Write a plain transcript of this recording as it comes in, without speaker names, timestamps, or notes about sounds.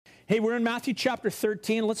Hey, we're in Matthew chapter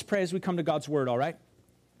 13. Let's pray as we come to God's word, all right?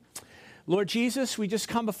 Lord Jesus, we just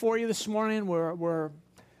come before you this morning. We're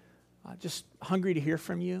just hungry to hear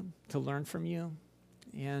from you, to learn from you.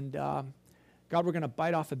 And God, we're going to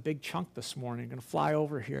bite off a big chunk this morning. We're going to fly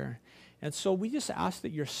over here. And so we just ask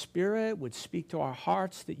that your Spirit would speak to our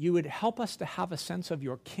hearts, that you would help us to have a sense of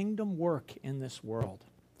your kingdom work in this world.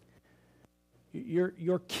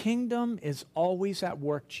 Your kingdom is always at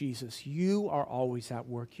work, Jesus. You are always at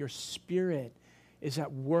work. Your Spirit is at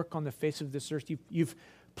work on the face of this earth. You've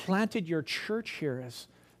planted your church here as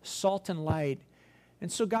salt and light. And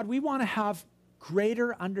so, God, we want to have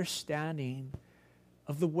greater understanding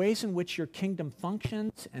of the ways in which your kingdom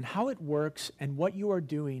functions and how it works and what you are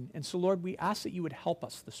doing. And so, Lord, we ask that you would help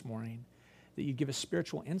us this morning, that you'd give us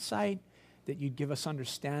spiritual insight, that you'd give us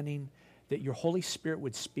understanding, that your Holy Spirit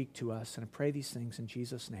would speak to us. And I pray these things in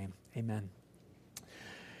Jesus' name. Amen.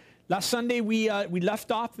 Last Sunday, we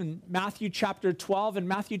left off in Matthew chapter 12. In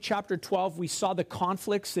Matthew chapter 12, we saw the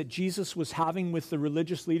conflicts that Jesus was having with the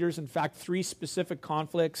religious leaders. In fact, 3 specific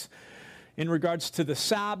conflicts in regards to the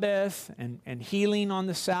Sabbath and healing on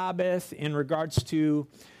the Sabbath, in regards to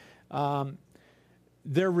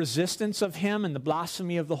their resistance of him and the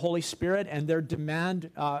blasphemy of the Holy Spirit, and their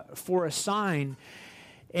demand for a sign.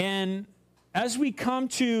 And as we come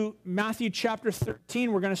to Matthew chapter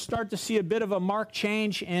 13, we're going to start to see a bit of a marked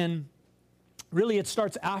change. And really, it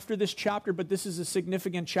starts after this chapter, but this is a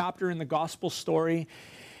significant chapter in the gospel story.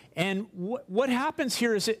 And what happens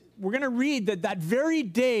here is we're going to read that very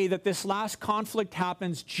day that this last conflict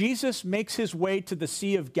happens, Jesus makes his way to the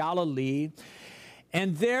Sea of Galilee.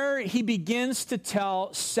 And there he begins to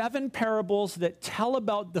tell 7 parables that tell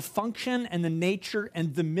about the function and the nature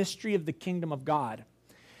and the mystery of the kingdom of God.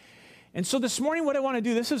 And so this morning, what I want to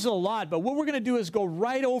do, this is a lot, but what we're going to do is go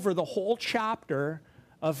right over the whole chapter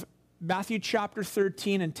of Matthew chapter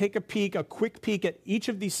 13 and take a quick peek at each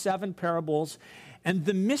of these 7 parables and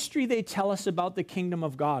the mystery they tell us about the kingdom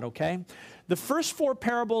of God, okay? The first 4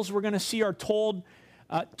 parables we're going to see are told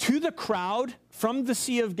to the crowd from the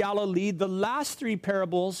Sea of Galilee. The last 3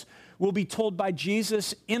 parables will be told by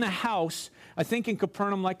Jesus in a house, I think in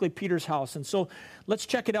Capernaum, likely Peter's house. And so let's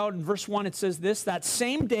check it out. In verse 1, it says this: that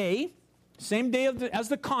same day as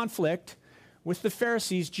the conflict with the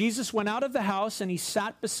Pharisees, Jesus went out of the house and he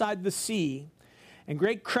sat beside the sea. And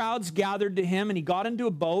great crowds gathered to him, and he got into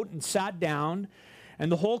a boat and sat down,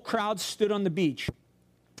 and the whole crowd stood on the beach.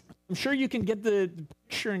 I'm sure you can get the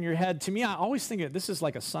picture in your head. To me, I always think of this is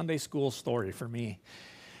like a Sunday school story for me,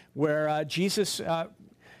 where Jesus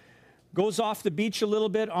goes off the beach a little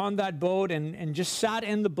bit on that boat and just sat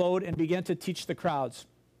in the boat and began to teach the crowds.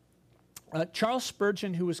 Charles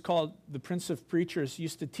Spurgeon, who was called the Prince of Preachers,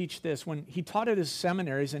 used to teach this when he taught at his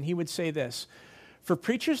seminaries, and he would say this: for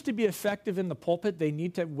preachers to be effective in the pulpit, they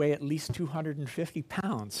need to weigh at least 250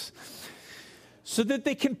 pounds so that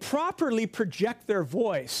they can properly project their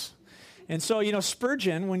voice. And so,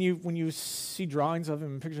 Spurgeon, when you see drawings of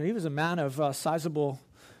him in pictures, he was a man of sizable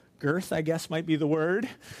girth, I guess might be the word.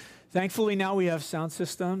 Thankfully, now we have sound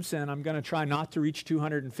systems, and I'm going to try not to reach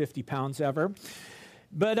 250 pounds ever.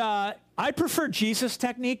 But I prefer Jesus'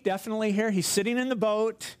 technique, definitely here. He's sitting in the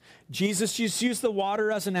boat. Jesus just used the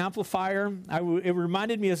water as an amplifier. It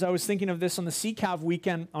reminded me, as I was thinking of this, on the CCAV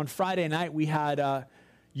weekend on Friday night, we had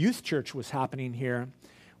youth church was happening here,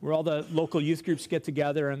 where all the local youth groups get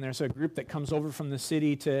together, and there's a group that comes over from the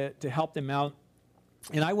city to help them out.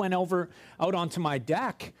 And I went out onto my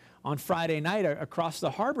deck on Friday night across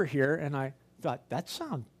the harbor here, and I thought, that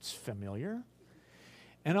sounds familiar.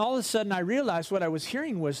 And all of a sudden, I realized what I was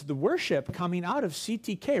hearing was the worship coming out of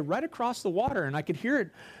CTK right across the water, and I could hear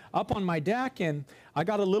it up on my deck, and I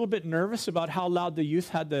got a little bit nervous about how loud the youth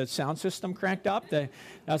had the sound system cranked up.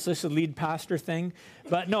 That's just a lead pastor thing.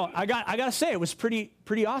 But no, I got to say, it was pretty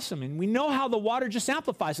awesome. And we know how the water just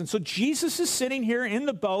amplifies. And so Jesus is sitting here in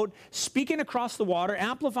the boat, speaking across the water,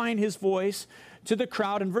 amplifying his voice to the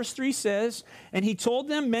crowd. And verse 3 says, and he told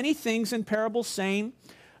them many things in parables, saying,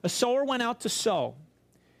 a sower went out to sow.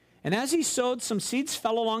 And as he sowed, some seeds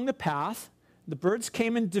fell along the path. The birds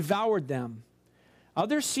came and devoured them.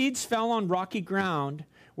 Other seeds fell on rocky ground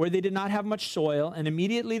where they did not have much soil, and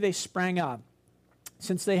immediately they sprang up,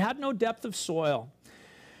 since they had no depth of soil.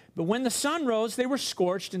 But when the sun rose, they were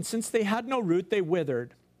scorched, and since they had no root, they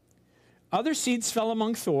withered. Other seeds fell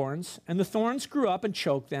among thorns, and the thorns grew up and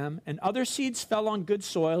choked them. And other seeds fell on good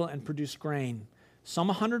soil and produced grain, some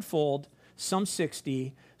 100-fold, some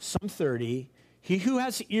 60, some 30. He who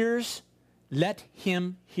has ears, let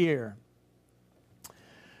him hear.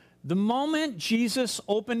 The moment Jesus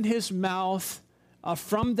opened his mouth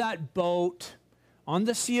from that boat on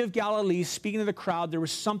the Sea of Galilee, speaking to the crowd, there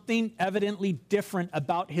was something evidently different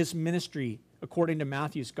about his ministry, according to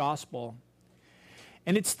Matthew's gospel.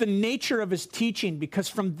 And it's the nature of his teaching, because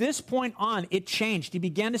from this point on, it changed. He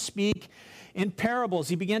began to speak in parables.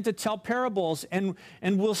 He began to tell parables. And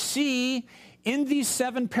we'll see in these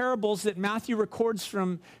 7 parables that Matthew records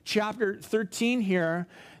from chapter 13 here,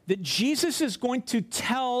 that Jesus is going to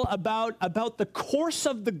tell about the course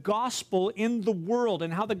of the gospel in the world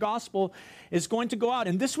and how the gospel is going to go out.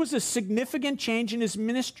 And this was a significant change in his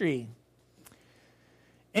ministry.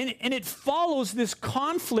 And it follows this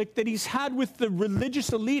conflict that he's had with the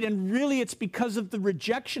religious elite, and really it's because of the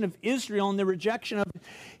rejection of Israel and the rejection of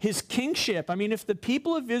his kingship. I mean, if the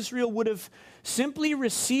people of Israel would have simply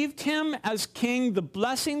received him as king, the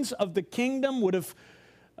blessings of the kingdom would have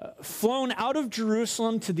flown out of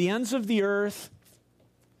Jerusalem to the ends of the earth,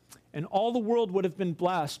 and all the world would have been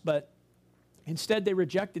blessed, but instead they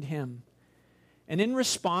rejected him. And in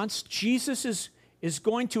response, Jesus is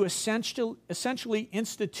going to essentially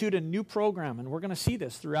institute a new program, and we're going to see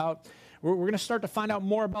this throughout. We're going to start to find out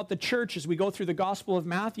more about the church as we go through the Gospel of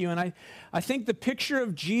Matthew, and I think the picture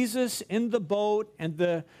of Jesus in the boat and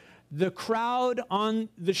the crowd on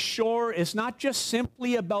the shore is not just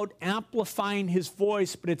simply about amplifying his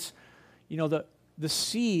voice, but it's, the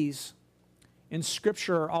seas in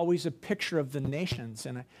Scripture are always a picture of the nations.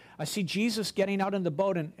 And I see Jesus getting out in the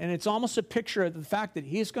boat, and it's almost a picture of the fact that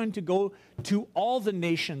he is going to go to all the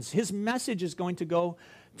nations. His message is going to go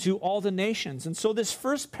to all the nations. And so this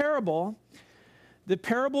first parable, the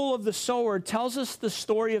parable of the sower, tells us the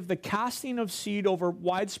story of the casting of seed over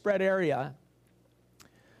widespread area.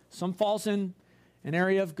 Some falls in an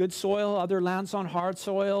area of good soil, other lands on hard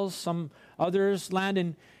soils, some others land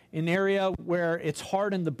in an area where it's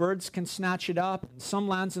hard and the birds can snatch it up, and some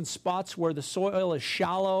lands in spots where the soil is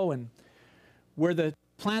shallow and where the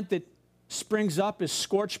plant that springs up is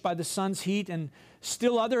scorched by the sun's heat, and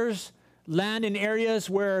still others land in areas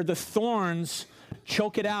where the thorns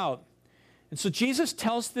choke it out. And so Jesus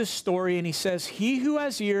tells this story, and he says, "He who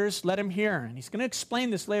has ears, let him hear." And he's going to explain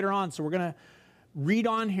this later on, so we're going to read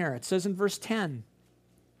on here. It says in verse 10,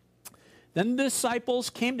 "Then the disciples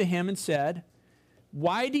came to him and said,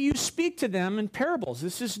 'Why do you speak to them in parables?'"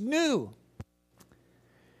 This is new.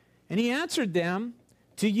 And he answered them,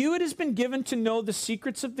 "To you it has been given to know the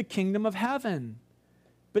secrets of the kingdom of heaven,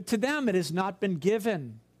 but to them it has not been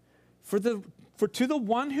given. For to the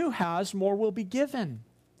one who has, more will be given,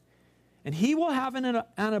 and he will have an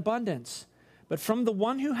abundance. But from the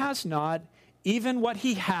one who has not, even what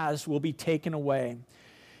he has will be taken away."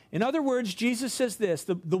 In other words, Jesus says this: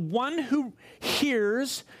 the one who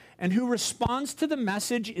hears and who responds to the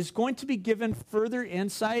message is going to be given further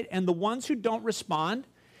insight, and the ones who don't respond,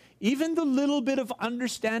 even the little bit of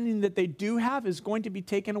understanding that they do have is going to be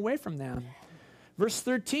taken away from them. Verse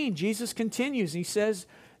 13, Jesus continues. He says,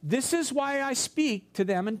 "This is why I speak to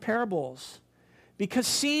them in parables, because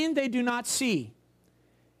seeing they do not see,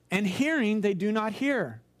 and hearing they do not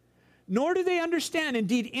hear, nor do they understand.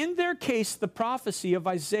 Indeed, in their case, the prophecy of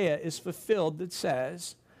Isaiah is fulfilled that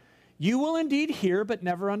says, 'You will indeed hear, but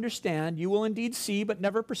never understand. You will indeed see, but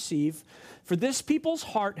never perceive. For this people's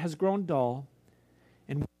heart has grown dull,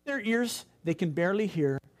 and with their ears they can barely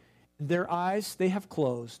hear, and their eyes they have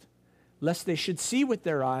closed, lest they should see with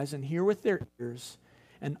their eyes and hear with their ears,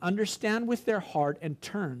 and understand with their heart and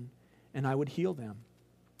turn, and I would heal them.'"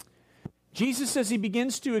 Jesus, as he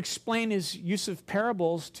begins to explain his use of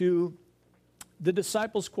parables to the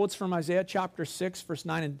disciples, quotes from Isaiah chapter 6, verse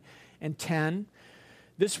 9 and 10.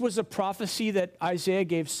 This was a prophecy that Isaiah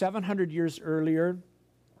gave 700 years earlier.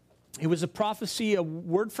 It was a prophecy, a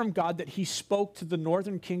word from God that he spoke to the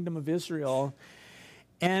northern kingdom of Israel.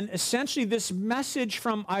 And essentially this message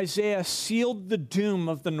from Isaiah sealed the doom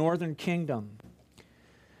of the northern kingdom.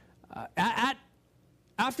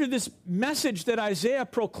 After this message that Isaiah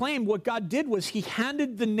proclaimed, what God did was he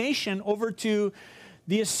handed the nation over to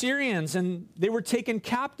the Assyrians, and they were taken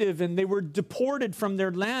captive and they were deported from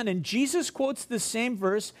their land. And Jesus quotes the same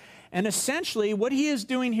verse, and essentially what he is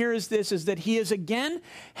doing here is that he is again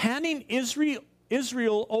handing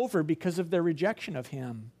Israel over because of their rejection of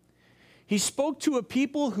him. He spoke to a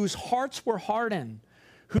people whose hearts were hardened,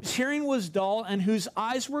 whose hearing was dull, and whose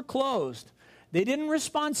eyes were closed. They didn't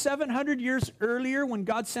respond 700 years earlier when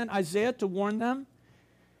God sent Isaiah to warn them.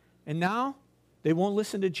 And now they won't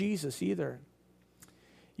listen to Jesus either.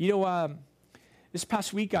 This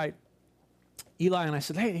past week, Eli and I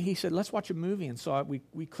said, he said, "Let's watch a movie." And so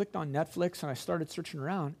we clicked on Netflix and I started searching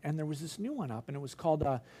around, and there was this new one up, and it was called,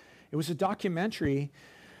 it was a documentary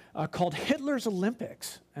called Hitler's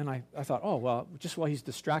Olympics. And I thought, oh, well, just while he's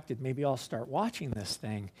distracted, maybe I'll start watching this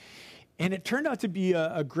thing. And it turned out to be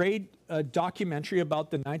a great documentary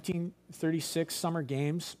about the 1936 Summer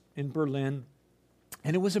Games in Berlin.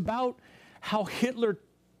 And it was about how Hitler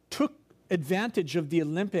took advantage of the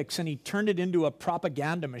Olympics and he turned it into a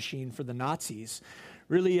propaganda machine for the Nazis.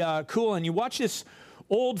 Really cool. And you watch this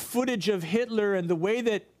old footage of Hitler and the way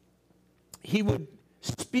that he would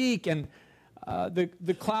speak, and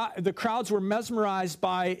the crowds were mesmerized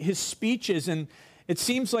by his speeches, and it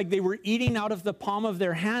seems like they were eating out of the palm of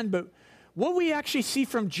their hand. But what we actually see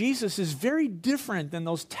from Jesus is very different than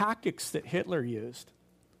those tactics that Hitler used.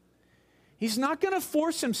 He's not going to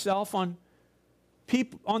force himself on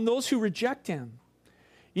people, on those who reject him.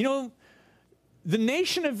 You know, the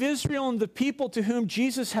nation of Israel and the people to whom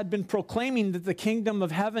Jesus had been proclaiming that the kingdom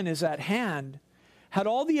of heaven is at hand had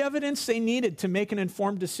all the evidence they needed to make an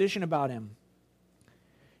informed decision about him.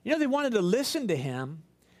 You know, they wanted to listen to him.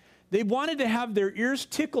 They wanted to have their ears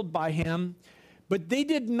tickled by him, but they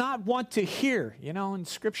did not want to hear. You know, in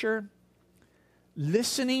Scripture,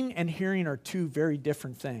 listening and hearing are two very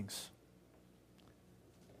different things.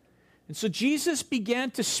 And so Jesus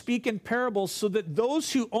began to speak in parables so that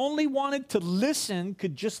those who only wanted to listen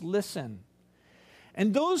could just listen.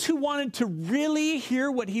 And those who wanted to really hear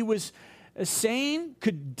what he was saying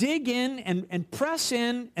could dig in and press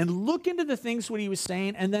in and look into the things what he was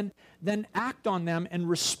saying and then act on them and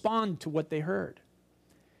respond to what they heard.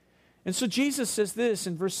 And so Jesus says this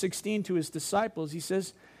in verse 16 to his disciples. He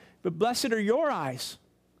says, "But blessed are your eyes,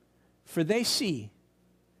 for they see,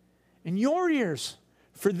 and your ears,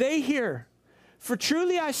 for they hear. For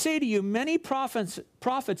truly I say to you, many prophets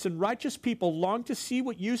and righteous people long to see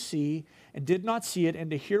what you see and did not see it, and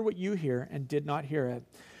to hear what you hear and did not hear it."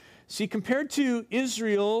 See, compared to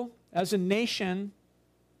Israel as a nation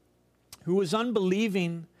who was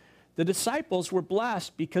unbelieving, the disciples were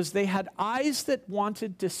blessed because they had eyes that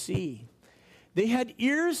wanted to see. They had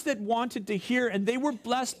ears that wanted to hear, and they were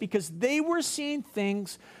blessed because they were seeing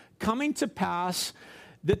things coming to pass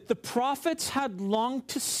that the prophets had longed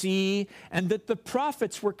to see and that the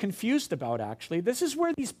prophets were confused about, actually. This is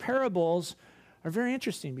where these parables are very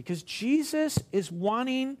interesting, because Jesus is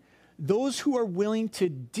wanting those who are willing to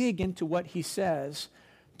dig into what he says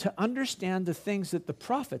to understand the things that the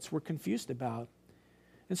prophets were confused about.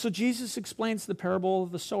 And so Jesus explains the parable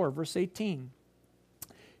of the sower, verse 18.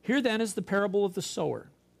 "Here then is the parable of the sower.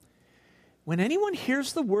 When anyone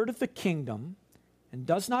hears the word of the kingdom and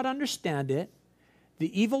does not understand it,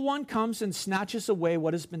 the evil one comes and snatches away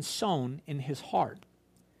what has been sown in his heart.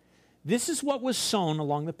 This is what was sown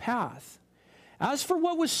along the path. As for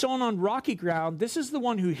what was sown on rocky ground, this is the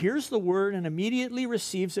one who hears the word and immediately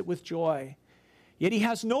receives it with joy. Yet he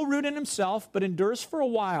has no root in himself, but endures for a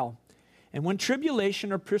while. And when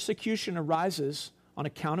tribulation or persecution arises on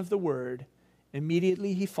account of the word,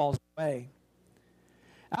 immediately he falls away.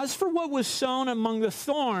 As for what was sown among the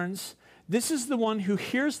thorns, this is the one who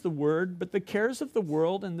hears the word, but the cares of the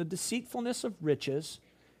world and the deceitfulness of riches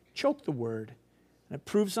choke the word, and it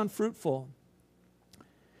proves unfruitful.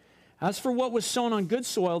 As for what was sown on good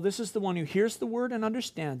soil, this is the one who hears the word and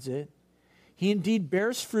understands it. He indeed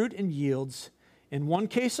bears fruit and yields, in one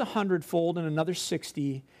case 100-fold, in another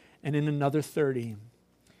 60, and in another 30.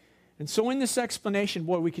 And so in this explanation,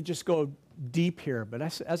 boy, we could just go deep here. But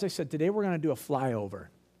as I said, today we're going to do a flyover.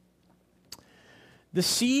 The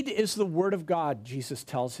seed is the word of God, Jesus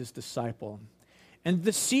tells his disciple. And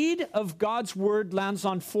the seed of God's word lands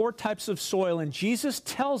on 4 types of soil. And Jesus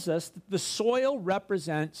tells us that the soil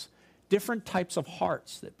represents different types of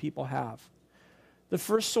hearts that people have. The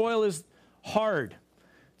first soil is hard.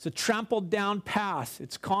 It's a trampled down path.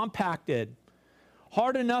 It's compacted.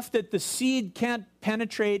 Hard enough that the seed can't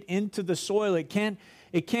penetrate into the soil. It can't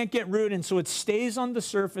get root, and so it stays on the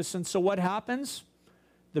surface. And so what happens?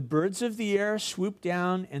 The birds of the air swoop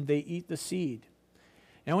down and they eat the seed.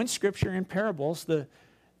 Now in Scripture, in parables, the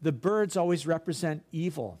birds always represent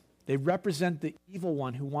evil. They represent the evil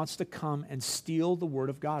one who wants to come and steal the word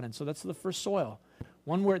of God. And so that's the first soil.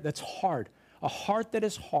 One word that's hard. A heart that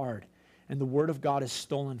is hard, and the word of God is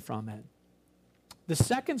stolen from it. The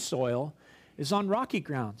second soil is on rocky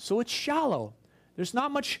ground. So it's shallow. There's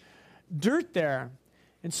not much dirt there.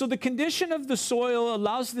 And so the condition of the soil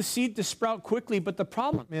allows the seed to sprout quickly, but the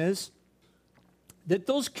problem is that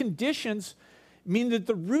those conditions mean that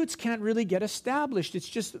the roots can't really get established. It's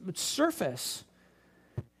just surface.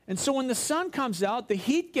 And so when the sun comes out, the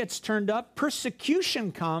heat gets turned up,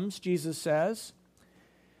 persecution comes, Jesus says,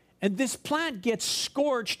 and this plant gets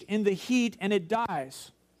scorched in the heat and it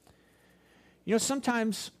dies. You know,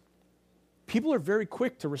 sometimes people are very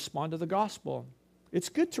quick to respond to the gospel. It's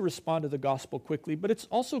good to respond to the gospel quickly, but it's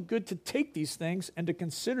also good to take these things and to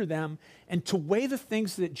consider them and to weigh the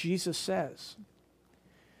things that Jesus says.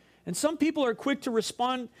 And some people are quick to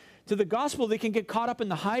respond to the gospel. They can get caught up in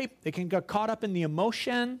the hype. They can get caught up in the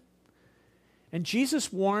emotion. And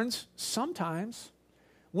Jesus warns sometimes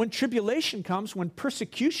when tribulation comes, when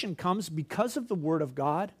persecution comes because of the word of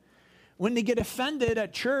God, when they get offended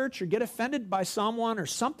at church or get offended by someone or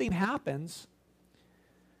something happens,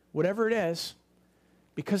 whatever it is,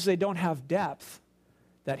 because they don't have depth,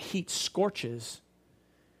 that heat scorches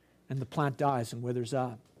and the plant dies and withers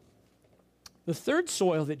up. The third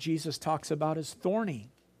soil that Jesus talks about is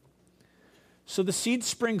thorny. So the seed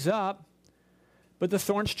springs up, but the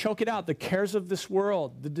thorns choke it out. The cares of this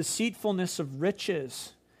world, the deceitfulness of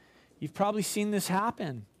riches. You've probably seen this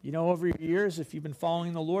happen, over your years if you've been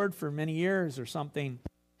following the Lord for many years or something,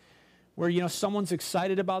 where, someone's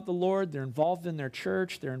excited about the Lord, they're involved in their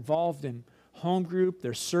church, they're involved in home group,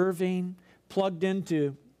 they're serving, plugged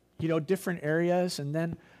into, different areas, and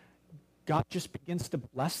then God just begins to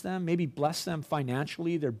bless them, maybe bless them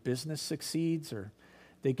financially, their business succeeds, or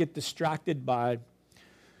they get distracted by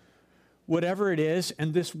whatever it is,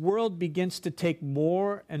 and this world begins to take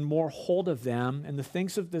more and more hold of them and the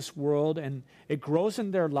things of this world, and it grows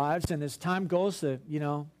in their lives, and as time goes, they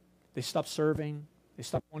stop serving, they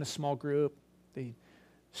stop going to small group, they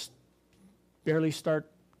barely start,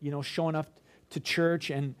 showing up to church,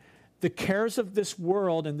 and the cares of this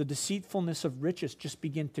world and the deceitfulness of riches just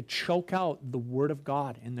begin to choke out the word of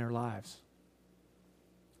God in their lives.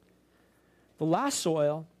 The last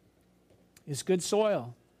soil is good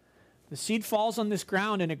soil. The seed falls on this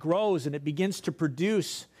ground and it grows and it begins to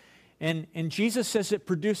produce. And Jesus says it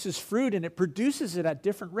produces fruit, and it produces it at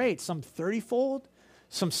different rates, some 30-fold,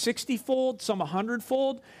 some 60-fold, some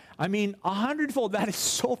 100-fold. I mean, 100-fold, that is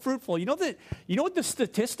so fruitful. You know what the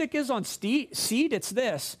statistic is on seed? It's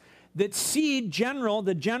this, that seed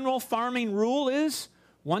the general farming rule is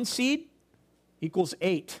 1 seed equals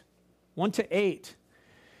 8, 1 to 8.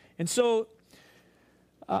 And so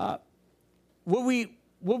what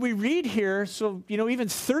we read here, so, even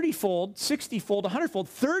 30-fold, 60-fold, 100-fold,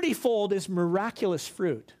 30-fold is miraculous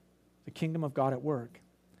fruit, the kingdom of God at work.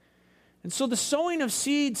 And so the sowing of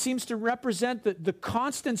seed seems to represent the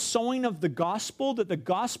constant sowing of the gospel, that the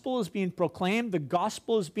gospel is being proclaimed, the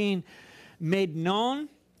gospel is being made known,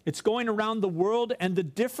 it's going around the world, and the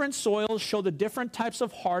different soils show the different types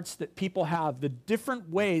of hearts that people have, the different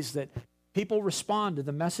ways that people respond to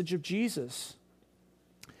the message of Jesus.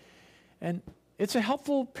 And it's a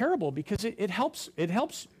helpful parable because it helps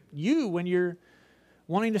you when you're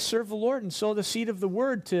wanting to serve the Lord and sow the seed of the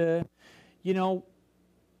word to,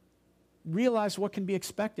 realize what can be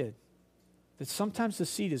expected. That sometimes the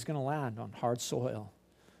seed is going to land on hard soil.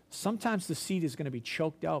 Sometimes the seed is going to be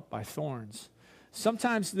choked out by thorns.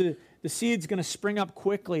 Sometimes the seed's going to spring up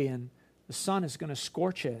quickly and the sun is going to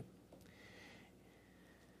scorch it.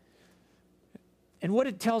 And what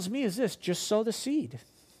it tells me is this: just sow the seed.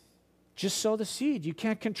 Just sow the seed. You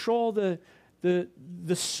can't control the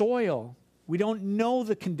soil. We don't know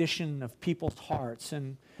the condition of people's hearts,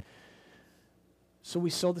 and so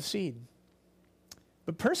we sow the seed.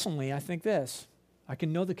 But personally, I think this: I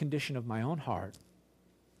can know the condition of my own heart.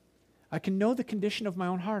 I can know the condition of my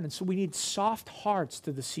own heart, and so we need soft hearts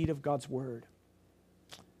to the seed of God's word.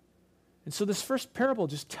 And so this first parable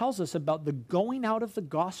just tells us about the going out of the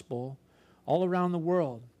gospel all around the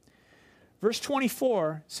world. Verse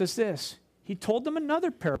 24 says this: He told them another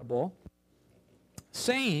parable,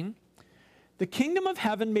 saying, "The kingdom of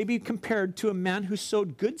heaven may be compared to a man who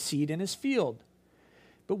sowed good seed in his field.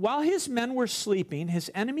 But while his men were sleeping, his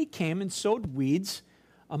enemy came and sowed weeds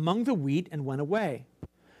among the wheat and went away.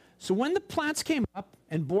 So when the plants came up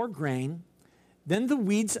and bore grain, then the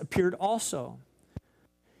weeds appeared also.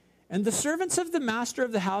 And the servants of the master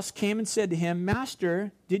of the house came and said to him,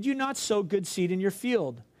 'Master, did you not sow good seed in your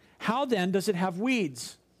field? How then does it have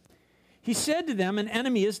weeds?' He said to them, 'An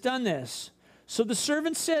enemy has done this.' So the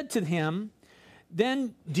servants said to him,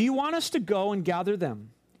 'Then do you want us to go and gather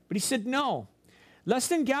them?' But he said, 'No,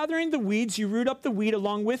 lest in gathering the weeds you root up the wheat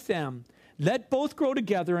along with them. Let both grow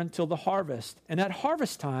together until the harvest. And at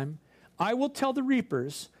harvest time I will tell the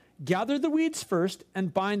reapers, gather the weeds first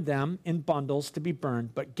and bind them in bundles to be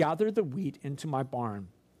burned, but gather the wheat into my barn.'"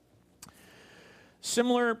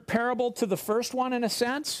 Similar parable to the first one in a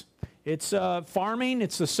sense. It's farming,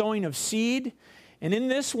 it's the sowing of seed. And in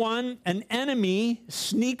this one, an enemy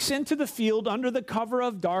sneaks into the field under the cover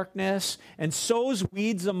of darkness and sows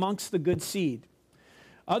weeds amongst the good seed.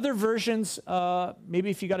 Other versions, maybe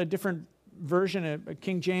if you got a different version,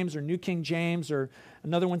 King James or New King James, or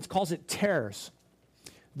another one calls it tares.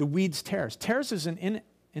 the weed's tares. Tares is an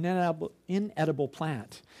inedible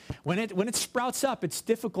plant. When it sprouts up, it's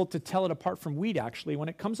difficult to tell it apart from wheat, actually. When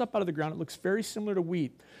it comes up out of the ground, it looks very similar to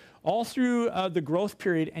wheat all through the growth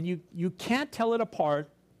period, and you can't tell it apart.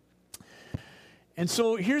 And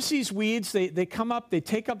so here's these weeds. They come up, they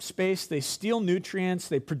take up space, they steal nutrients,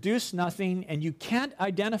 they produce nothing, and you can't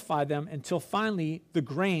identify them until finally the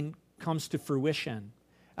grain comes to fruition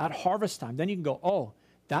at harvest time. Then you can go, oh,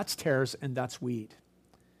 that's tares and that's wheat.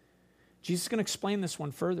 Jesus is going to explain this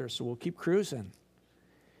one further, so we'll keep cruising.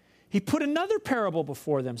 He put another parable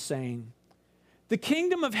before them, saying, the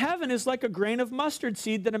kingdom of heaven is like a grain of mustard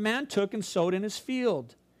seed that a man took and sowed in his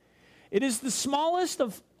field. It is the smallest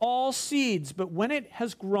of all seeds, but when it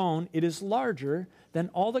has grown, it is larger than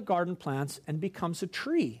all the garden plants and becomes a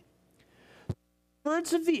tree.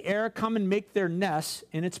 Birds of the air come and make their nests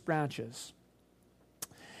in its branches.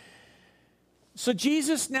 So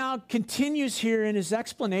Jesus now continues here in his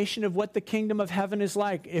explanation of what the kingdom of heaven is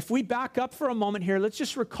like. If we back up for a moment here, let's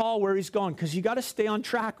just recall where he's going, because you got to stay on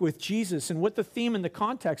track with Jesus and what the theme and the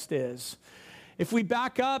context is. If we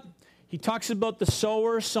back up, he talks about the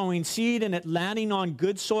sower sowing seed and it landing on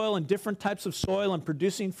good soil and different types of soil and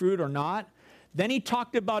producing fruit or not. Then he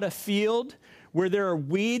talked about a field where there are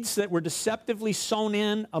weeds that were deceptively sown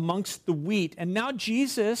in amongst the wheat. And now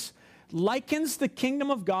Jesus likens the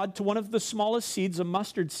kingdom of God to one of the smallest seeds, a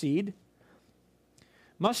mustard seed.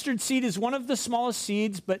 Mustard seed is one of the smallest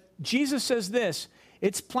seeds, but Jesus says this,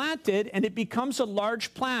 it's planted and it becomes a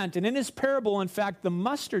large plant. And in his parable, in fact, the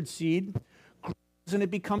mustard seed grows and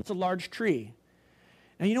it becomes a large tree.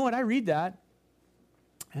 Now, you know what? I read that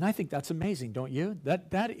and I think that's amazing, don't you?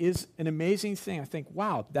 That is an amazing thing. I think,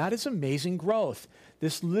 wow, that is amazing growth.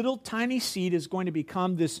 This little tiny seed is going to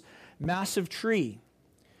become this massive tree.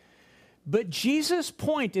 But Jesus'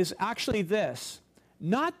 point is actually this,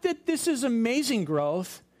 not that this is amazing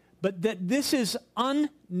growth, but that this is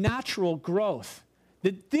unnatural growth,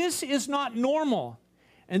 that this is not normal.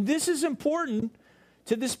 And this is important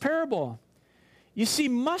to this parable. You see,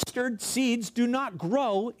 mustard seeds do not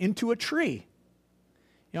grow into a tree.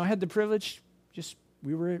 You know, I had the privilege,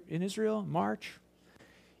 we were in Israel in March,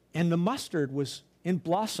 and the mustard was in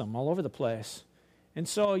blossom all over the place. And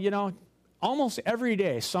so, almost every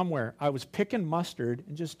day somewhere, I was picking mustard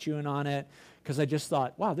and just chewing on it because I just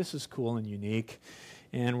thought, wow, this is cool and unique,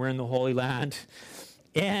 and we're in the Holy Land.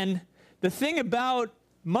 And the thing about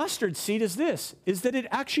mustard seed is that it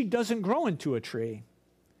actually doesn't grow into a tree.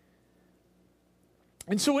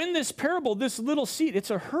 And so in this parable, this little seed, it's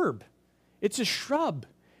a herb. It's a shrub.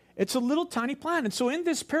 It's a little tiny plant. And so in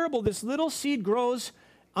this parable, this little seed grows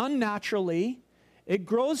unnaturally. It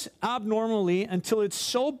grows abnormally until it's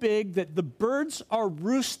so big that the birds are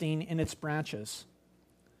roosting in its branches.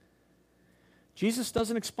 Jesus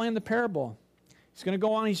doesn't explain the parable. He's going to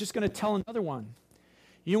go on, he's just going to tell another one.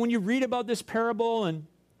 You know, when you read about this parable, and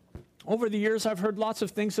over the years I've heard lots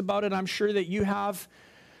of things about it, I'm sure that you have.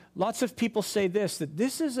 Lots of people say that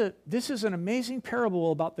this is an amazing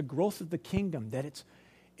parable about the growth of the kingdom, that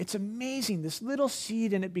it's amazing, this little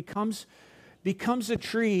seed, and it becomes a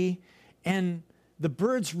tree, and the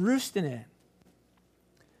birds roost in it.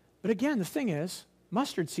 But again, the thing is,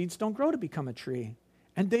 mustard seeds don't grow to become a tree,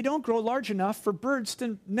 and they don't grow large enough for birds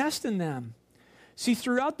to nest in them. See,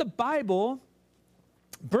 throughout the Bible,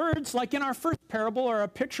 birds, like in our first parable, are a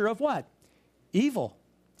picture of what? Evil.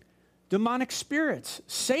 Demonic spirits,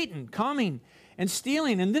 Satan coming and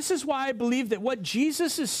stealing. And this is why I believe that what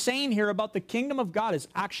Jesus is saying here about the kingdom of God is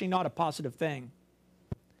actually not a positive thing.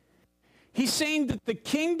 He's saying that the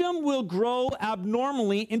kingdom will grow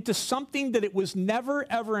abnormally into something that it was never,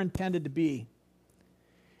 ever intended to be.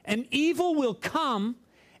 And evil will come,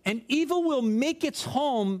 and evil will make its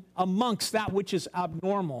home amongst that which is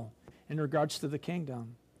abnormal in regards to the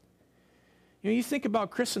kingdom. You know, you think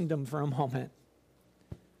about Christendom for a moment.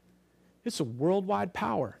 It's a worldwide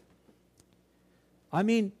power. I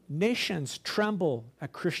mean, nations tremble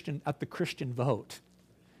at the Christian vote.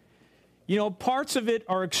 You know, parts of it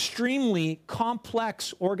are extremely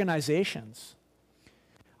complex organizations.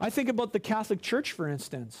 I think about the Catholic Church, for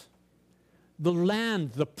instance. The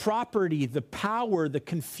land, the property, the power, the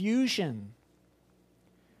confusion.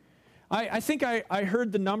 I think I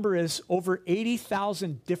heard the number is over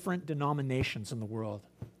 80,000 different denominations in the world.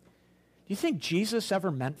 Do you think Jesus ever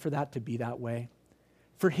meant for that to be that way?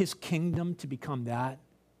 For his kingdom to become that?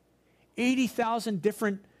 80,000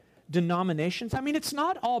 different denominations. I mean, it's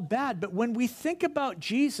not all bad, but when we think about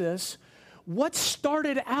Jesus, what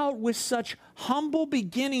started out with such humble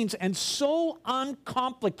beginnings and so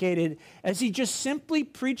uncomplicated as he just simply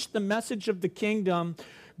preached the message of the kingdom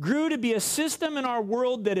grew to be a system in our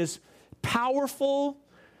world that is powerful,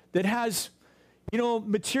 that has,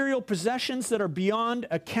 material possessions that are beyond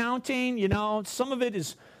accounting. Some of it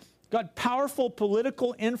is got powerful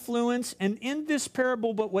political influence. And in this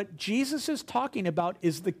parable, but what Jesus is talking about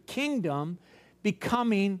is the kingdom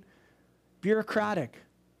becoming bureaucratic,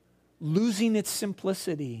 losing its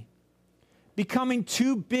simplicity, becoming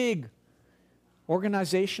too big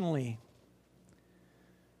organizationally.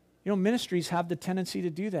 Ministries have the tendency to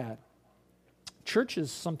do that.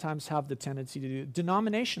 Churches sometimes have the tendency to do it.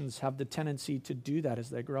 Denominations have the tendency to do that as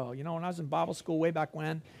they grow. When I was in Bible school way back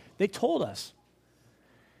when, they told us,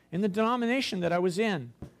 in the denomination that I was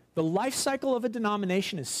in, the life cycle of a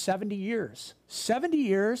denomination is 70 years. 70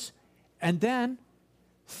 years, and then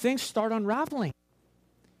things start unraveling.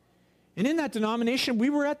 And in that denomination, we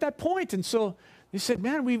were at that point. And so they said,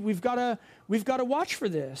 man, we've got to watch for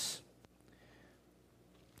this.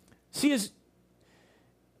 See, as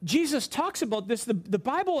Jesus talks about this, the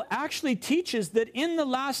Bible actually teaches that in the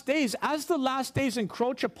last days, as the last days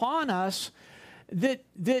encroach upon us, that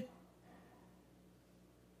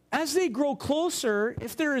as they grow closer,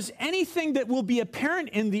 if there is anything that will be apparent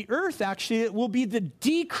in the earth, actually, it will be the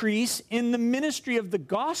decrease in the ministry of the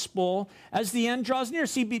gospel as the end draws near.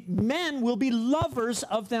 See, men will be lovers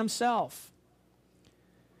of themselves.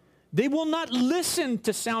 They will not listen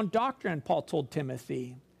to sound doctrine, Paul told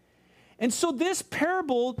Timothy. And so this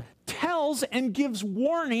parable tells and gives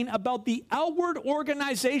warning about the outward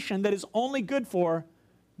organization that is only good for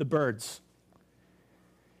the birds.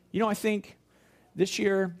 I think this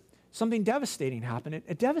year, something devastating happened.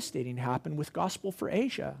 A devastating happened with Gospel for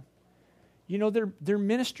Asia. Their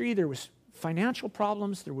ministry, there was financial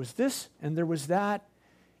problems, there was this and there was that,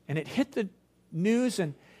 and it hit the news.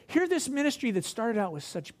 And here this ministry that started out with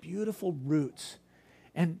such beautiful roots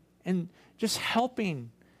and just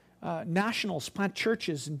helping nationals plant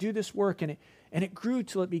churches and do this work, and it grew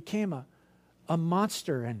till it became a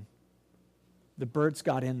monster, and the birds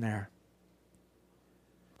got in there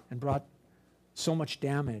and brought so much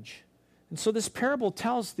damage. And so this parable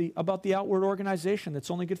tells about the outward organization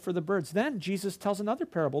that's only good for the birds. Then Jesus tells another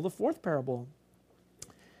parable, the fourth parable.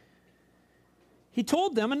 He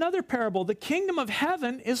told them another parable. The kingdom of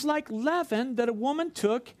heaven is like leaven that a woman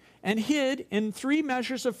took and hid in 3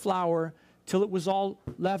 measures of flour till it was all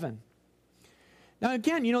leaven. Now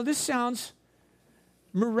again, this sounds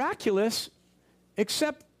miraculous,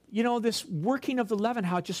 except this working of the leaven,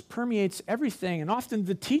 how it just permeates everything. And often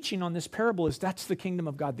the teaching on this parable is that's the kingdom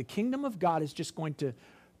of God. The kingdom of God is just going to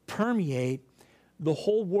permeate the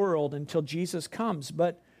whole world until Jesus comes.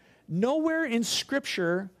 But nowhere in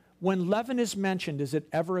Scripture, when leaven is mentioned, is it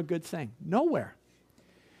ever a good thing. Nowhere.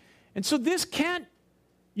 And so this can't,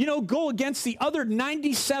 go against the other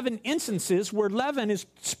 97 instances where leaven is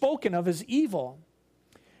spoken of as evil.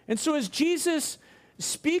 And so as Jesus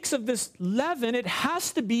speaks of this leaven, it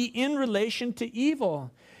has to be in relation to evil.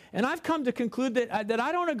 And I've come to conclude that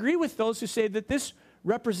I don't agree with those who say that this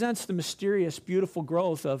represents the mysterious, beautiful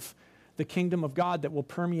growth of the kingdom of God that will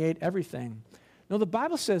permeate everything. No, the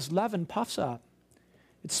Bible says leaven puffs up.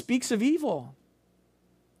 It speaks of evil.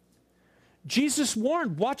 Jesus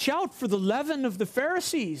warned, watch out for the leaven of the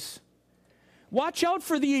Pharisees. Watch out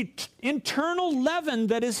for the internal leaven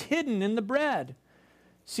that is hidden in the bread.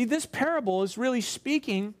 See, this parable is really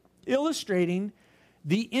illustrating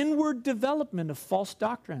the inward development of false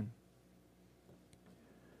doctrine.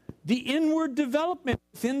 The inward development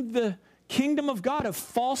within the kingdom of God of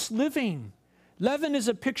false living. Leaven is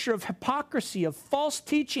a picture of hypocrisy, of false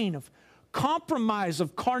teaching, of compromise,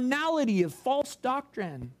 of carnality, of false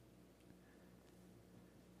doctrine.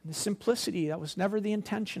 And the simplicity, that was never the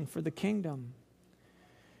intention for the kingdom.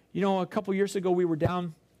 A couple years ago, we were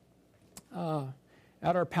down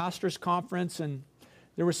at our pastor's conference, and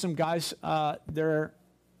there were some guys there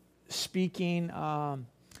speaking,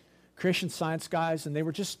 creation science guys, and they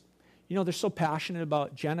were just, they're so passionate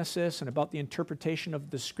about Genesis and about the interpretation of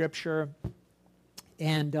the Scripture.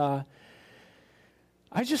 And I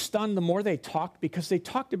was just stunned the more they talked, because they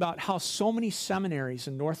talked about how so many seminaries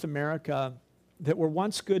in North America that were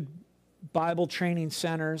once good Bible training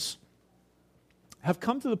centers have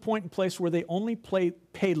come to the point and place where they only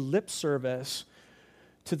pay lip service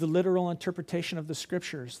to the literal interpretation of the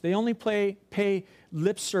Scriptures. They only pay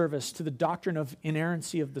lip service to the doctrine of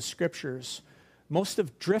inerrancy of the Scriptures. Most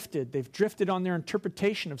have drifted. They've drifted on their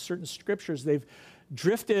interpretation of certain Scriptures. They've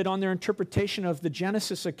drifted on their interpretation of the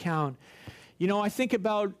Genesis account. I think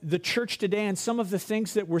about the church today and some of the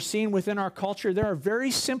things that we're seeing within our culture. There are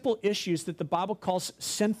very simple issues that the Bible calls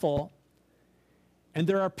sinful, and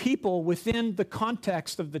there are people within the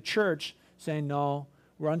context of the church saying, no,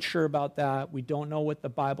 we're unsure about that. We don't know what the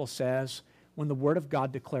Bible says, when the Word of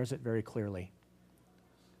God declares it very clearly.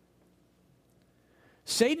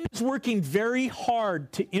 Satan is working very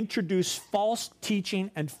hard to introduce false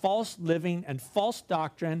teaching and false living and false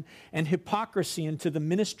doctrine and hypocrisy into the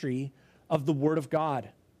ministry of the Word of God.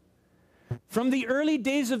 From the early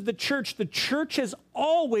days of the church has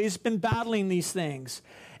always been battling these things.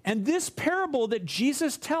 And this parable that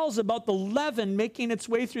Jesus tells about the leaven making its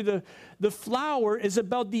way through the flour is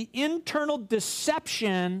about the internal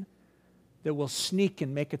deception that will sneak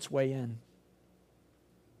and make its way in.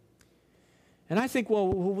 And I think,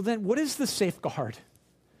 well, then what is the safeguard?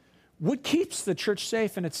 What keeps the church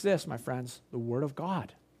safe? And it's this, my friends, the Word of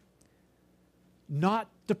God. Not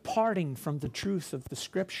departing from the truth of the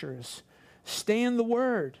Scriptures. Stay in the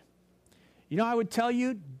Word. You know, I would tell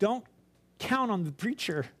you, don't count on the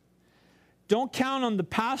preacher. Don't count on the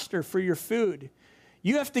pastor for your food.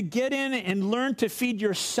 You have to get in and learn to feed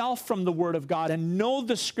yourself from the Word of God and know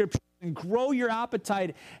the Scriptures and grow your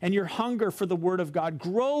appetite and your hunger for the Word of God.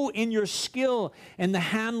 Grow in your skill and the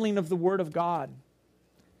handling of the Word of God.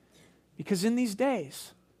 Because in these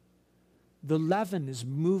days, the leaven is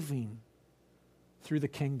moving through the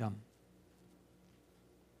kingdom.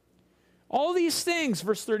 All these things,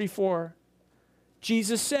 verse 34,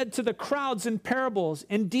 Jesus said to the crowds in parables.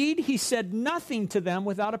 Indeed, he said nothing to them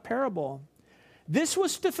without a parable. This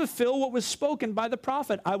was to fulfill what was spoken by the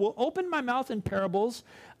prophet. I will open my mouth in parables.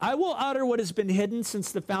 I will utter what has been hidden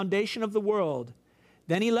since the foundation of the world.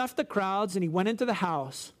 Then he left the crowds and he went into the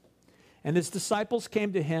house. And his disciples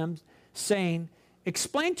came to him, saying,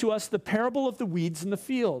 explain to us the parable of the weeds in the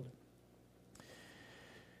field.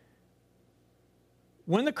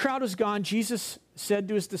 When the crowd was gone, Jesus said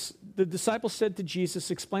to the disciples said to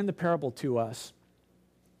Jesus, explain the parable to us.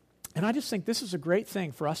 And I just think this is a great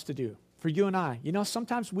thing for us to do, for you and I. You know,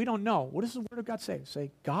 sometimes we don't know. What does the Word of God say?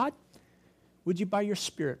 Say, God, would you by your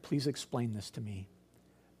Spirit please explain this to me?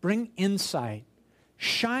 Bring insight.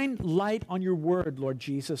 Shine light on your Word, Lord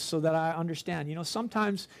Jesus, so that I understand. You know,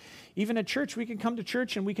 sometimes even at church, we can come to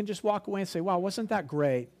church and we can just walk away and say, wow, wasn't that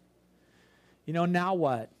great? You know, now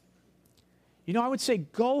what? You know, I would say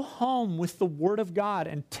go home with the Word of God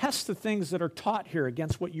and test the things that are taught here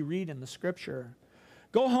against what you read in the Scripture.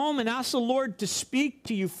 Go home and ask the Lord to speak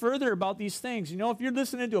to you further about these things. You know, if you're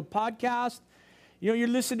listening to a podcast, you know, you're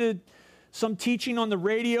listening to some teaching on the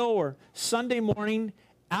radio or Sunday morning,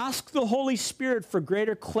 ask the Holy Spirit for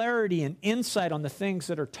greater clarity and insight on the things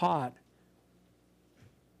that are taught.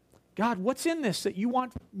 God, what's in this that you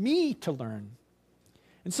want me to learn?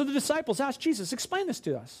 And so the disciples asked Jesus, explain this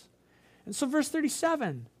to us. And so verse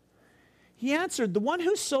 37, he answered, the one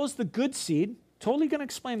who sows the good seed, totally going to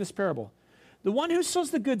explain this parable. The one who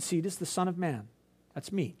sows the good seed is the Son of Man.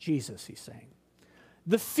 That's me, Jesus, he's saying.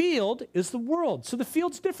 The field is the world. So the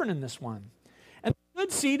field's different in this one. And the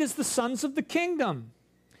good seed is the sons of the kingdom.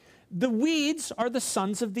 The weeds are the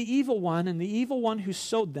sons of the evil one, and the evil one who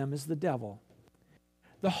sowed them is the devil.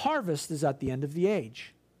 The harvest is at the end of the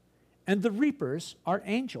age, and the reapers are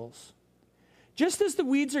angels. Just as the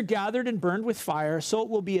weeds are gathered and burned with fire, so it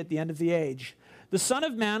will be at the end of the age. The Son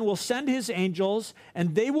of Man will send his angels,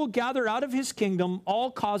 and they will gather out of his kingdom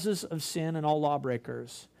all causes of sin and all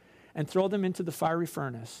lawbreakers, and throw them into the fiery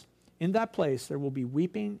furnace. In that place there will be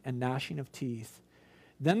weeping and gnashing of teeth.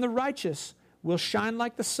 Then the righteous will shine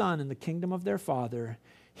like the sun in the kingdom of their Father.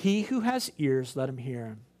 He who has ears, let him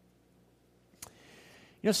hear.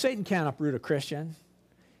 You know, Satan can't uproot a Christian.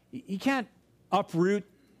 He can't uproot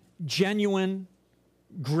genuine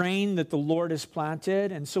grain that the Lord has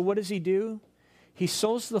planted. And so what does he do? He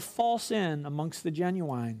sows the false in amongst the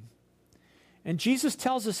genuine. And Jesus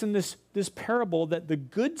tells us in this parable that the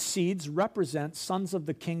good seeds represent sons of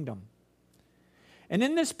the kingdom. And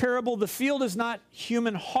in this parable, the field is not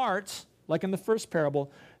human hearts, like in the first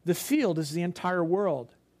parable. The field is the entire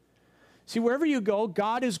world. See, wherever you go,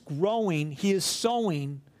 God is growing. He is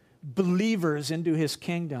sowing believers into his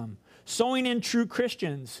kingdom, sowing in true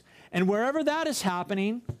Christians. And wherever that is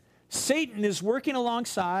happening, Satan is working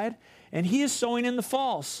alongside, and he is sowing in the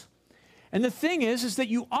false. And the thing is that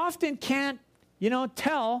you often can't,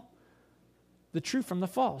 tell the true from the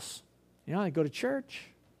false. You know, they go to church,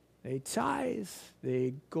 they tithe,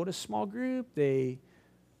 they go to small group, they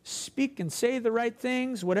speak and say the right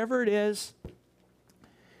things, whatever it is.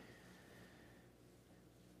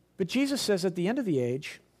 But Jesus says at the end of the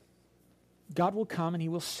age, God will come and he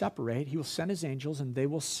will separate. He will send his angels and they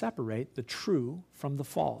will separate the true from the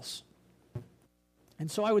false. And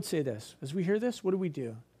so I would say this. As we hear this, what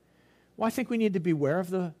do? Well, I think we need to beware of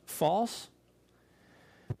the false.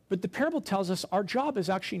 But the parable tells us our job is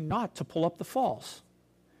actually not to pull up the false.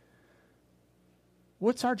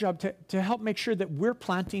 What's our job? To help make sure that we're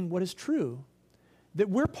planting what is true, that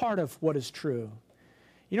we're part of what is true.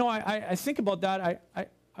 I think about that.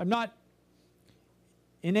 I'm not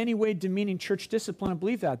in any way demeaning church discipline. I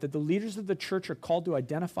believe that the leaders of the church are called to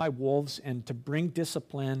identify wolves and to bring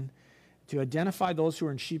discipline, to identify those who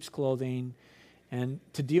are in sheep's clothing, and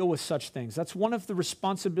to deal with such things. That's one of the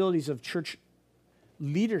responsibilities of church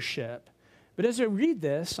leadership. But as I read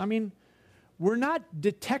this, we're not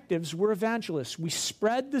detectives, we're evangelists. We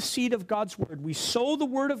spread the seed of God's word. We sow the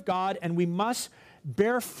word of God, and we must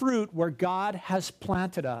bear fruit where God has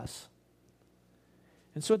planted us.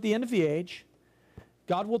 And so at the end of the age,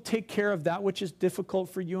 God will take care of that which is difficult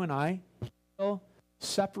for you and I. He will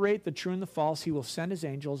separate the true and the false. He will send his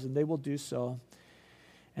angels, and they will do so.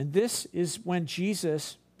 And this is when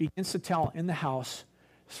Jesus begins to tell in the house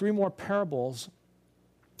 3 more parables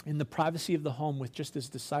in the privacy of the home with just his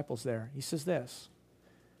disciples there. He says this: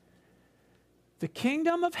 the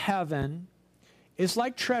kingdom of heaven is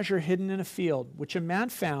like treasure hidden in a field, which a man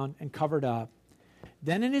found and covered up.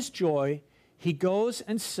 Then in his joy, he goes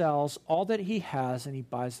and sells all that he has, and he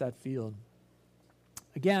buys that field.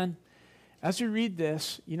 Again, as we read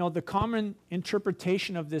this, the common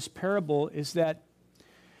interpretation of this parable is that,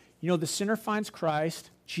 the sinner finds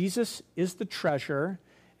Christ. Jesus is the treasure.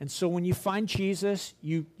 And so when you find Jesus,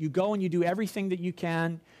 you go and you do everything that you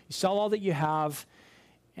can. You sell all that you have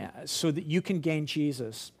so that you can gain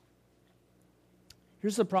Jesus.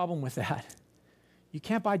 Here's the problem with that. You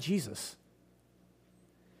can't buy Jesus.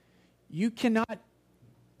 You cannot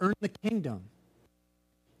earn the kingdom.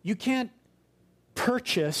 You can't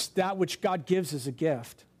purchase that which God gives as a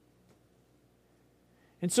gift.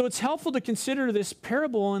 And so it's helpful to consider this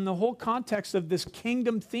parable in the whole context of this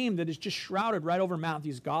kingdom theme that is just shrouded right over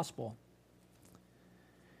Matthew's gospel.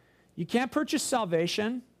 You can't purchase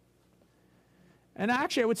salvation. And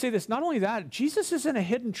actually, I would say this, not only that, Jesus isn't a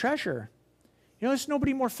hidden treasure. There's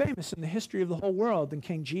nobody more famous in the history of the whole world than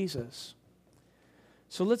King Jesus.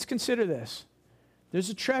 So let's consider this.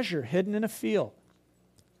 There's a treasure hidden in a field.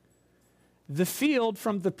 The field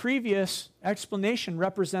from the previous explanation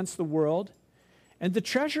represents the world. And the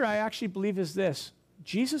treasure, I actually believe, is this.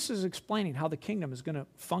 Jesus is explaining how the kingdom is going to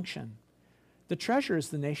function. The treasure is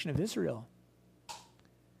the nation of Israel.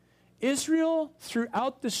 Israel,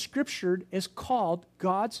 throughout the scripture, is called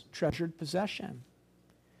God's treasured possession.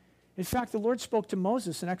 In fact, the Lord spoke to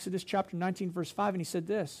Moses in Exodus chapter 19, verse 5, and he said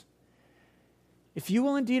this: if you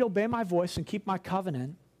will indeed obey my voice and keep my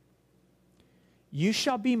covenant, you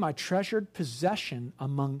shall be my treasured possession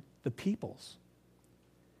among the peoples.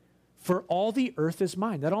 For all the earth is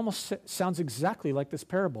mine. That almost sounds exactly like this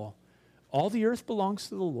parable. All the earth belongs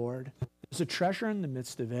to the Lord. There's a treasure in the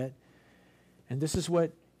midst of it. And this is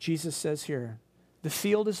what Jesus says here. The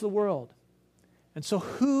field is the world. And so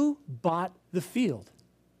who bought the field?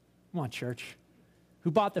 Come on, church. Who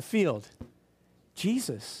bought the field?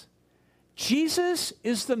 Jesus. Jesus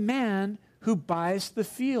is the man who buys the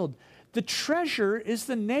field. The treasure is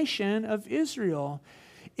the nation of Israel.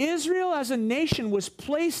 Israel as a nation was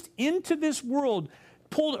placed into this world,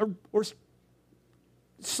 pulled or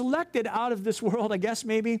selected out of this world, I guess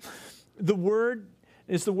maybe. The word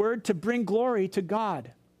is the word to bring glory to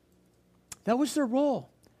God. That was their role,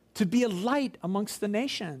 to be a light amongst the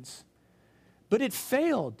nations. But it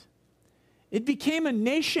failed. It became a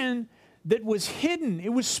nation that was hidden.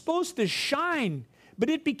 It was supposed to shine, but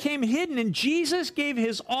it became hidden. And Jesus gave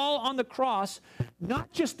his all on the cross,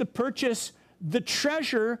 not just to purchase the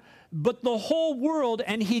treasure, but the whole world,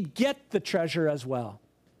 and he'd get the treasure as well.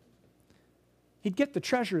 He'd get the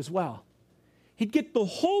treasure as well. He'd get the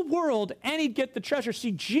whole world, and he'd get the treasure.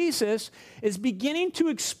 See, Jesus is beginning to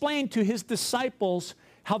explain to his disciples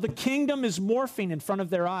how the kingdom is morphing in front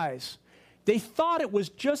of their eyes. They thought it was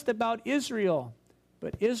just about Israel,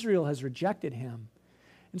 but Israel has rejected him.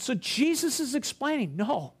 And so Jesus is explaining,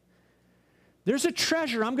 no, there's a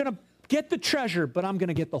treasure. I'm going to get the treasure, but I'm going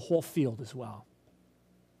to get the whole field as well.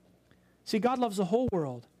 See, God loves the whole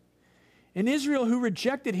world. And Israel, who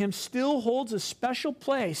rejected him, still holds a special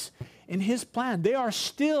place in his plan. They are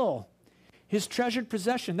still his treasured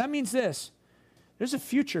possession. That means this: there's a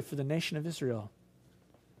future for the nation of Israel.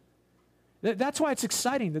 That's why it's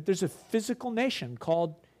exciting that there's a physical nation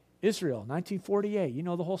called Israel. 1948, you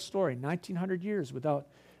know the whole story. 1900 years without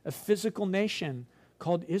a physical nation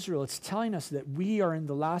called Israel. It's telling us that we are in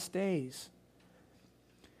the last days.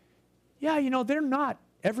 Yeah, they're not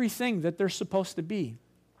everything that they're supposed to be.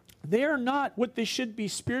 They are not what they should be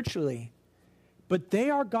spiritually, but they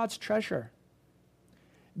are God's treasure.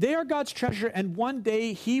 They are God's treasure, and one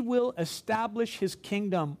day he will establish his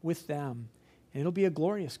kingdom with them, and it'll be a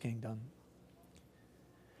glorious kingdom.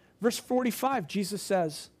 Verse 45, Jesus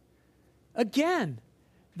says, again,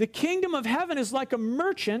 The kingdom of heaven is like a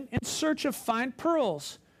merchant in search of fine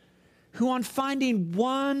pearls, who on finding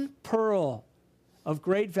one pearl of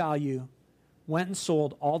great value went and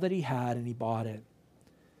sold all that he had and he bought it.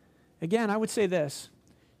 Again, I would say this.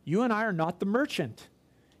 You and I are not the merchant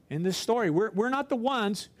in this story. We're not the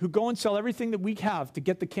ones who go and sell everything that we have to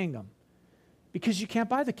get the kingdom, because you can't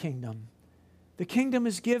buy the kingdom. The kingdom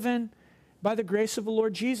is given by the grace of the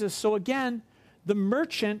Lord Jesus. So again, the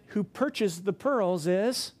merchant who purchased the pearls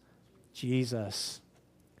is Jesus.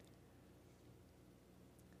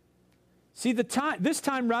 See, this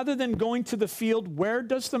time, rather than going to the field, where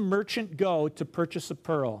does the merchant go to purchase a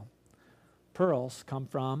pearl? Pearls come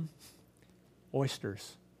from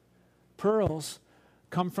oysters. Pearls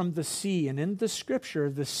come from the sea. And in the scripture,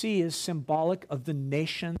 the sea is symbolic of the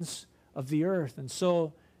nations of the earth. And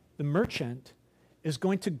so the merchant is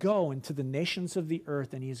going to go into the nations of the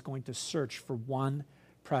earth, and he is going to search for one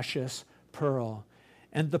precious pearl.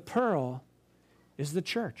 And the pearl is the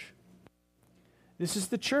church. This is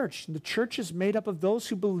the church. The church is made up of those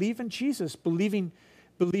who believe in Jesus, believing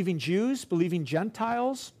Jews, believing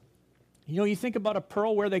Gentiles. You know, you think about a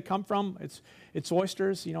pearl, where they come from, it's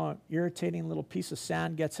oysters. You know, an irritating little piece of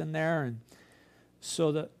sand gets in there, and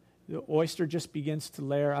so the oyster just begins to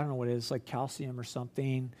layer, I don't know what it is, like calcium or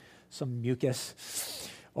something, some mucus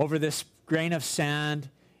over this grain of sand.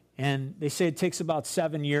 And they say it takes about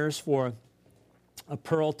 7 years for a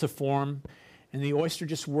pearl to form. And the oyster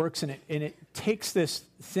just works, and it takes this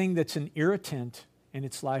thing that's an irritant in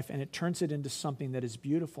its life, and it turns it into something that is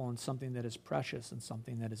beautiful and something that is precious and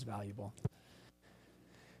something that is valuable.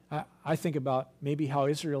 I think about maybe how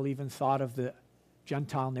Israel even thought of the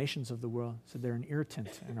Gentile nations of the world. So they're an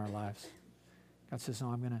irritant in our lives. God says, no,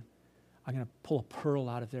 I'm going to pull a pearl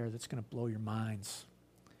out of there that's going to blow your minds,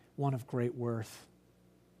 one of great worth.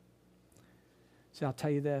 See, I'll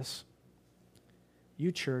tell you this.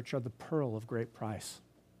 You, church, are the pearl of great price.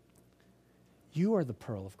 You are the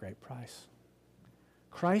pearl of great price.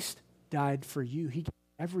 Christ died for you. He gave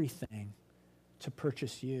everything to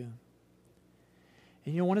purchase you.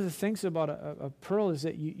 And you know, one of the things about a pearl is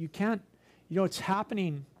that you can't, you know, it's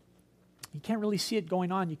happening. You can't really see it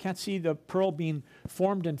going on. You can't see the pearl being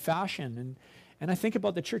formed and fashioned. And I think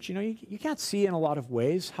about the church, you know, you can't see in a lot of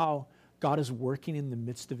ways how God is working in the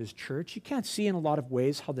midst of his church. You can't see in a lot of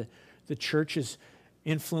ways how the church is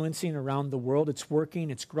influencing around the world. It's working,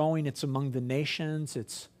 it's growing, it's among the nations,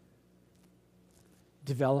 it's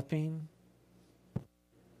developing.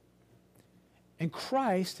 And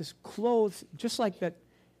Christ is clothed, just like that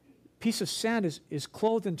piece of sand is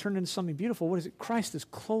clothed and turned into something beautiful. What is it? Christ has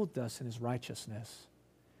clothed us in his righteousness.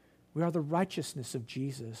 We are the righteousness of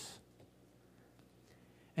Jesus.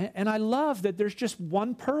 And I love that there's just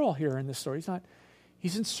one pearl here in this story.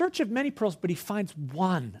 He's in search of many pearls, but he finds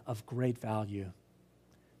one of great value.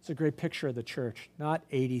 It's a great picture of the church, not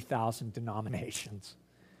 80,000 denominations.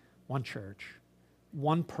 One church,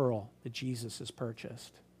 one pearl that Jesus has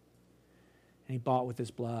purchased, and he bought with his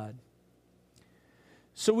blood.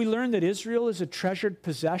 So we learn that Israel is a treasured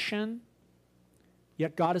possession,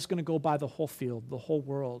 yet God is going to go buy the whole field, the whole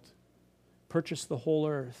world, purchase the whole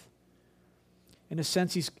earth. In a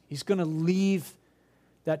sense, he's going to leave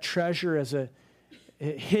that treasure as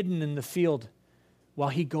hidden in the field while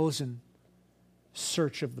he goes in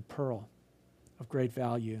search of the pearl of great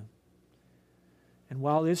value. And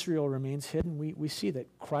while Israel remains hidden, we see that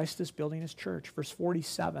Christ is building his church. Verse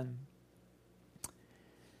 47.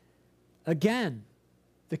 Again,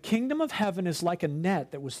 the kingdom of heaven is like a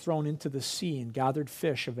net that was thrown into the sea and gathered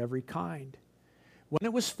fish of every kind. When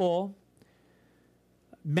it was full,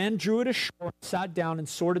 men drew it ashore, sat down, and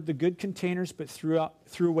sorted the good containers, but threw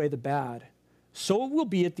away the bad. So it will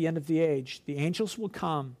be at the end of the age. The angels will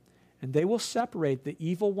come, and they will separate the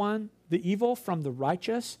evil from the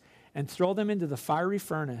righteous, and throw them into the fiery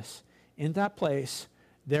furnace. In that place,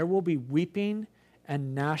 there will be weeping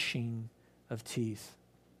and gnashing of teeth.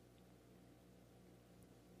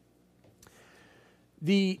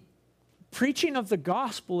 The preaching of the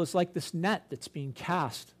gospel is like this net that's being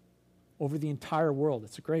cast over the entire world.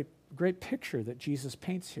 It's a great picture that Jesus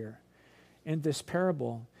paints here in this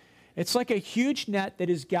parable. It's like a huge net that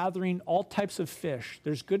is gathering all types of fish.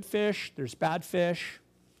 There's good fish, there's bad fish.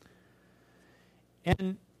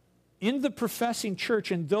 And in the professing church,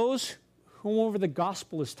 and those whomever the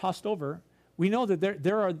gospel is tossed over, we know that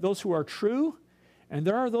there are those who are true, and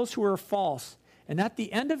there are those who are false. And at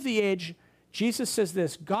the end of the age, Jesus says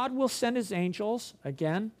this: God will send his angels,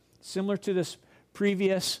 again, similar to this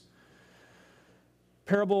previous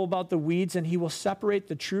parable about the weeds, and he will separate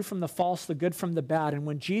the true from the false, the good from the bad. And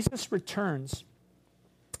when Jesus returns,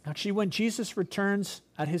 Actually, when Jesus returns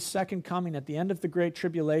at his second coming, at the end of the Great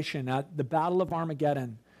Tribulation, at the Battle of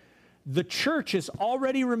Armageddon, the church is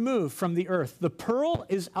already removed from the earth. The pearl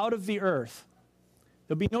is out of the earth.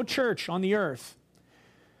 There'll be no church on the earth.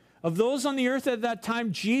 Of those on the earth at that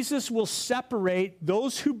time, Jesus will separate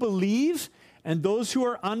those who believe and those who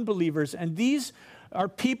are unbelievers. And these are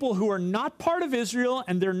people who are not part of Israel,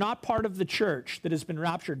 and they're not part of the church that has been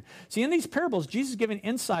raptured. See, in these parables, Jesus is giving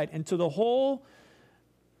insight into the whole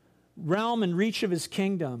realm and reach of his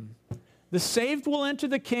kingdom. The saved will enter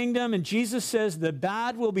the kingdom, and Jesus says the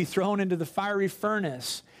bad will be thrown into the fiery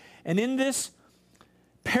furnace. And in this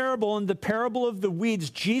parable, in the parable of the weeds,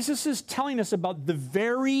 Jesus is telling us about the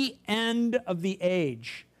very end of the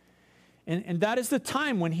age. And that is the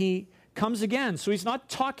time when he comes again. So he's not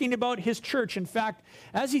talking about his church. In fact,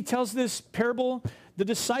 as he tells this parable, the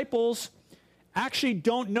disciples actually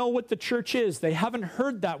don't know what the church is. They haven't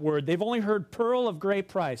heard that word. They've only heard pearl of great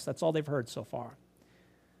price. That's all they've heard so far.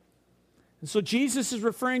 And so Jesus is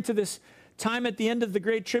referring to this time at the end of the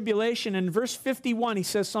Great Tribulation. In verse 51, he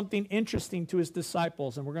says something interesting to his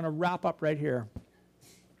disciples, and we're going to wrap up right here.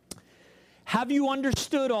 Have you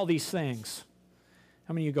understood all these things?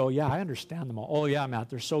 How many of you go, yeah, I understand them all? Oh, yeah, Matt,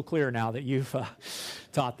 they're so clear now that you've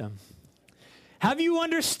taught them. Have you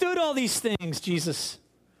understood all these things? Jesus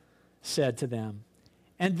said to them.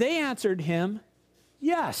 And they answered him,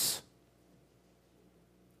 yes.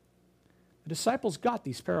 The disciples got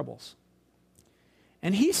these parables.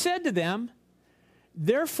 And he said to them,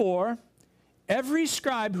 therefore, every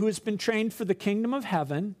scribe who has been trained for the kingdom of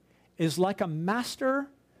heaven is like a master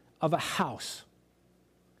of a house,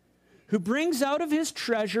 who brings out of his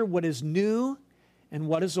treasure what is new and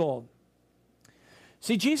what is old.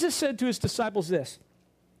 See, Jesus said to his disciples this: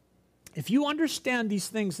 if you understand these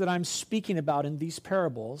things that I'm speaking about in these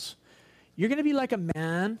parables, you're going to be like a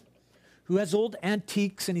man who has old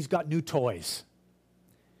antiques and he's got new toys.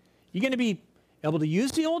 You're going to be able to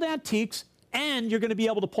use the old antiques, and you're going to be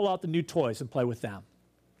able to pull out the new toys and play with them.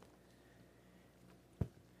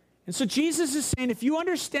 And so Jesus is saying, if you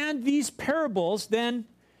understand these parables, then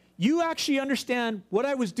you actually understand what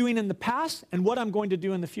I was doing in the past and what I'm going to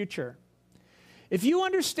do in the future. If you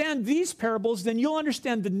understand these parables, then you'll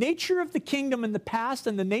understand the nature of the kingdom in the past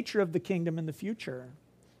and the nature of the kingdom in the future.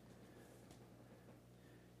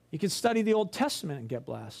 You can study the Old Testament and get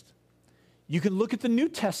blessed. You can look at the New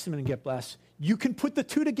Testament and get blessed. You can put the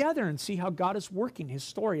two together and see how God is working his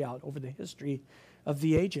story out over the history of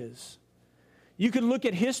the ages. You can look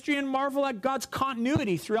at history and marvel at God's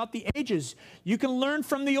continuity throughout the ages. You can learn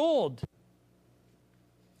from the old.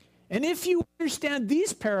 And if you understand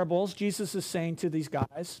these parables, Jesus is saying to these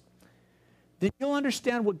guys, then you'll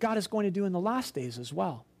understand what God is going to do in the last days as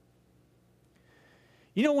well.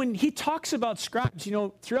 You know, when he talks about scribes, you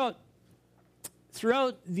know, throughout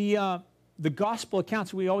the gospel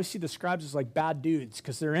accounts, we always see the scribes as like bad dudes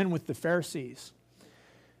because they're in with the Pharisees.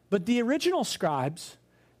 But the original scribes,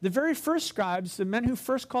 the very first scribes, the men who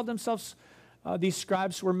first called themselves these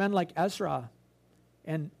scribes, were men like Ezra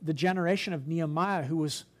and the generation of Nehemiah who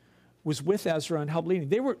was with Ezra and helped leading.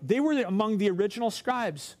 They were among the original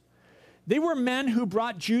scribes. They were men who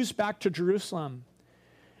brought Jews back to Jerusalem.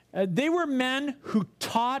 They were men who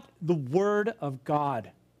taught the word of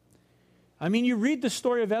God. I mean, you read the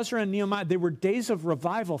story of Ezra and Nehemiah, they were days of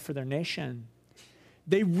revival for their nation.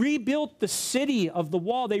 They rebuilt the city of the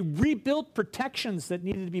wall. They rebuilt protections that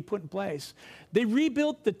needed to be put in place. They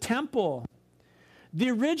rebuilt the temple. The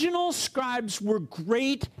original scribes were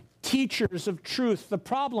great teachers of truth. The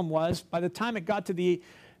problem was, by the time it got to the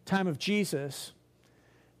time of Jesus,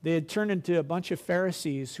 they had turned into a bunch of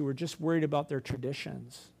Pharisees who were just worried about their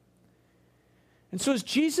traditions. And so as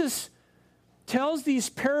Jesus tells these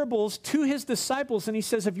parables to his disciples, and he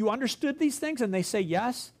says, have you understood these things? And they say,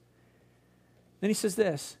 yes. Then he says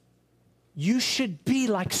this: you should be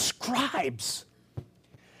like scribes.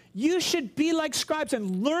 You should be like scribes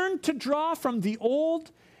and learn to draw from the old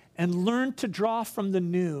and learn to draw from the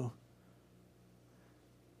new.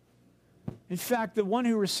 In fact, the one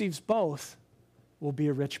who receives both will be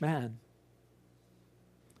a rich man.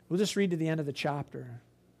 We'll just read to the end of the chapter.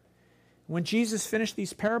 When Jesus finished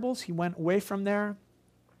these parables, he went away from there,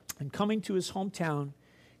 and coming to his hometown,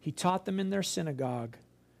 he taught them in their synagogue,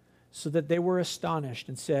 so that they were astonished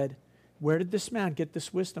and said, where did this man get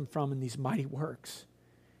this wisdom from and these mighty works?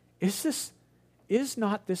 Is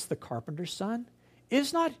not this the carpenter's son?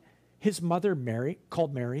 Is not his mother Mary,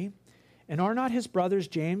 called Mary? And are not his brothers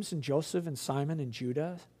James and Joseph and Simon and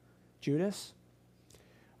Judas?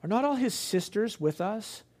 Are not all his sisters with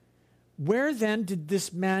us? Where then did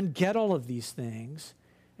this man get all of these things?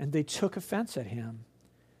 And they took offense at him.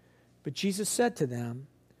 But Jesus said to them,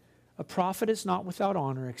 A prophet is not without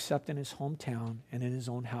honor except in his hometown and in his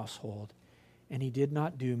own household. And he did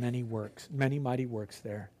not do many mighty works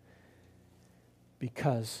there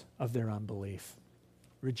because of their unbelief.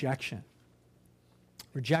 Rejection.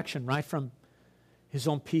 Rejection right from his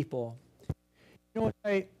own people. You know what,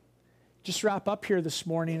 I just wrap up here this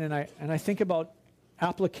morning and I think about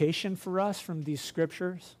application for us from these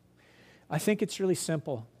scriptures. I think it's really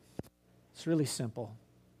simple. It's really simple.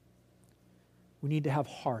 We need to have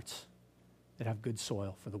hearts that have good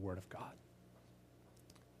soil for the Word of God.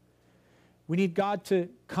 We need God to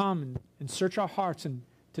come and search our hearts and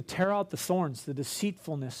to tear out the thorns, the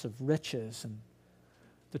deceitfulness of riches and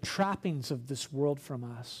the trappings of this world from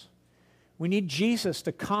us. We need Jesus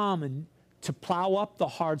to come and to plow up the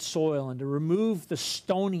hard soil and to remove the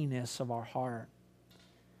stoniness of our heart.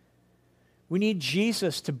 We need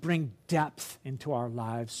Jesus to bring depth into our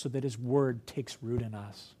lives so that his word takes root in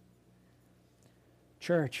us.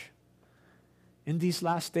 Church, in these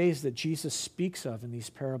last days that Jesus speaks of in these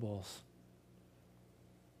parables,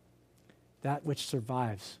 that which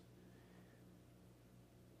survives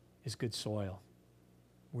is good soil,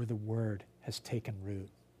 where the word has taken root.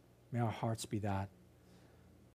 May our hearts be that.